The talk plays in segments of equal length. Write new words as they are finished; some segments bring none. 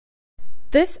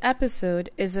This episode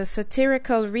is a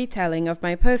satirical retelling of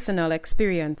my personal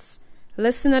experience.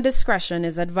 Listener discretion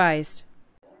is advised.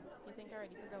 You think you're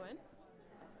ready to go in?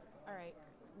 All right.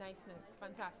 Niceness.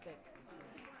 Fantastic.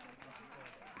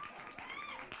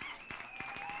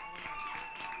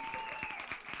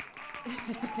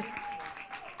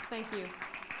 Thank you.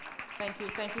 Thank you.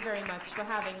 Thank you very much for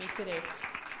having me today.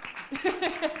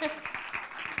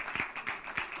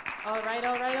 All right.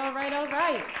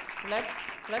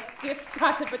 Let's get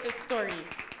started with this story.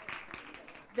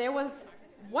 There was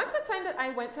once a time that I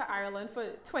went to Ireland for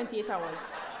 28 hours.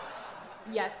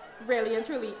 Yes, really and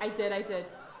truly, I did.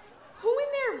 Who in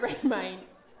their right mind,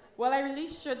 well, I really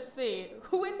should say,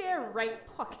 who in their right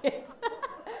pocket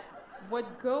would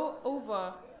go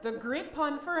over the Great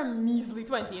Pond for a measly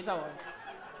 28 hours?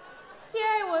 Here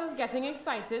I was getting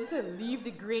excited to leave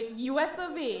the great US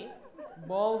of A,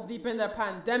 balls deep in the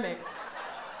pandemic.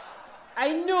 I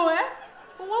know it.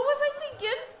 What was I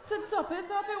thinking? To top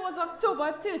it up, it was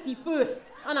October 31st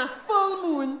on a full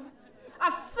moon.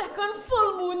 A second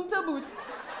full moon to boot.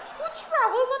 Who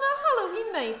travels on a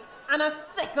Halloween night and a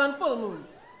second full moon?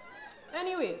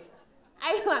 Anyways,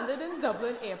 I landed in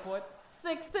Dublin Airport,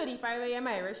 6:35 a.m.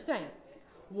 Irish time.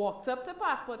 Walked up to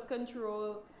passport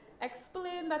control,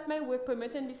 explained that my work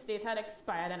permit in the state had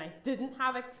expired and I didn't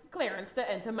have clearance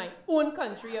to enter my own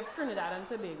country of Trinidad and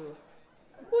Tobago.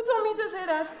 Who told me to say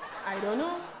that? I don't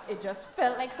know. It just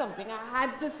felt like something I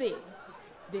had to say.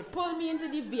 They pulled me into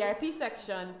the VIP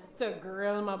section to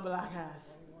grill my black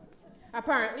ass.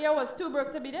 Apparently I was too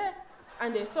broke to be there,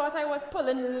 and they thought I was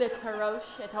pulling literal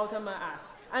shit out of my ass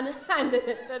and handed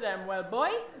it to them. Well, boy,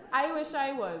 I wish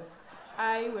I was.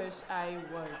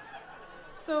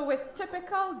 So with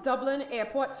typical Dublin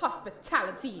Airport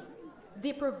hospitality,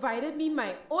 they provided me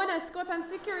my own escort and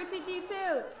security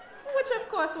detail, which of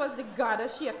course was the Garda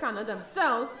Síochána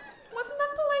themselves. Wasn't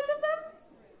that polite of them?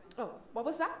 Oh, what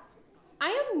was that? I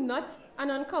am not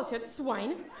an uncultured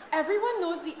swine. Everyone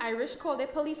knows the Irish call their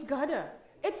police Garda.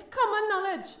 It's common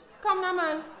knowledge. Come now,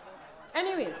 man.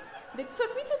 Anyways, they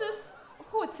took me to this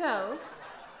hotel.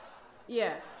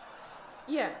 Yeah.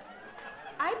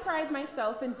 I pride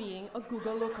myself in being a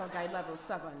Google local guide level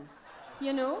 7.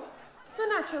 You know? So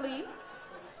naturally,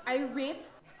 I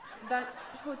rate that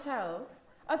hotel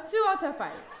a 2 out of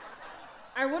 5.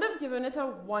 I would have given it a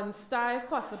 1 star if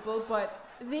possible, but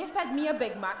they fed me a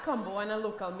Big Mac combo and a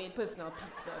local made personal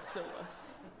pizza, so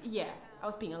yeah, I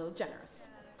was being a little generous.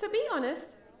 To be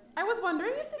honest, I was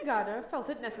wondering if the Garda felt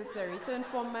it necessary to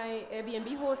inform my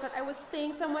Airbnb host that I was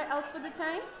staying somewhere else for the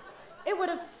time. It would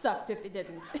have sucked if they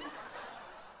didn't.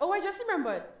 Oh, I just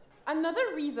remembered.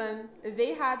 Another reason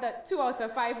they had that 2 out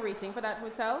of 5 rating for that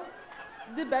hotel,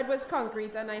 the bed was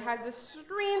concrete and I had this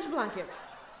strange blanket.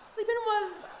 Sleeping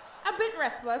was a bit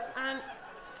restless and,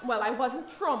 well, I wasn't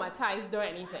traumatized or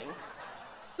anything.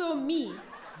 So me,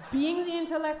 being the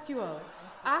intellectual,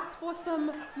 asked for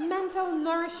some mental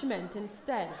nourishment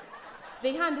instead.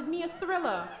 They handed me a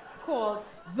thriller called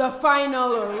The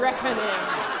Final Reckoning.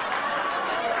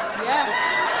 Yeah.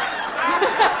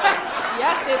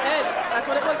 Yes, it did. That's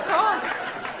what it was called.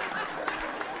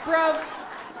 Bruv,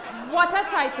 what a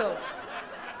title.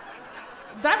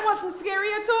 That wasn't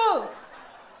scary at all.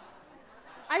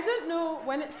 I don't know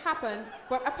when it happened,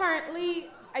 but apparently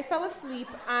I fell asleep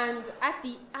and at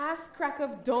the ass crack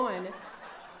of dawn,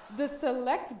 the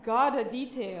select Garda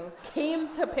detail came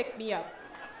to pick me up.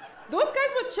 Those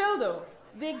guys were chill though.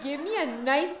 They gave me a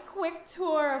nice quick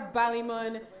tour of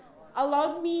Ballymun,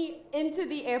 allowed me into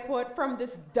the airport from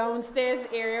this downstairs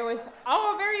area with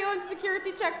our very own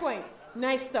security checkpoint.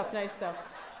 Nice stuff.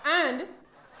 And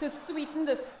to sweeten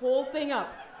this whole thing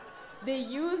up, they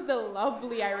used the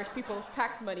lovely Irish people's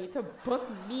tax money to book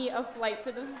me a flight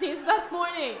to the States that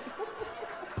morning.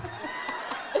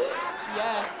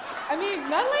 Yeah. I mean,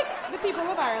 not like the people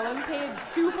of Ireland paid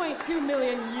 2.2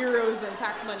 million euros in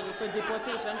tax money for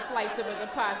deportation flights over the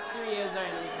past 3 years or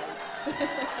anything.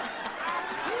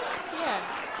 Yeah.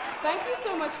 Thank you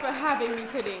so much for having me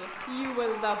today. You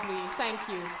were lovely. Thank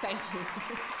you.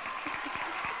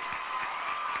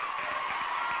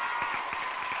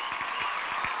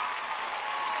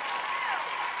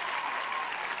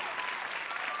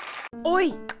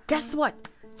 Oi, guess what?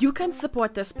 You can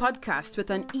support this podcast with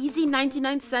an easy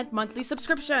 99-cent monthly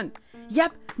subscription.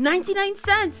 Yep, 99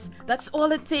 cents. That's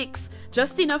all it takes.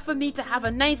 Just enough for me to have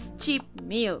a nice, cheap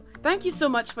meal. Thank you so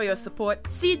much for your support.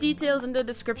 See details in the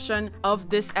description of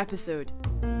this episode.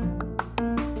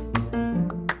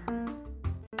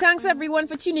 Thanks everyone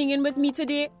for tuning in with me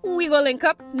today. We will link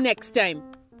up next time.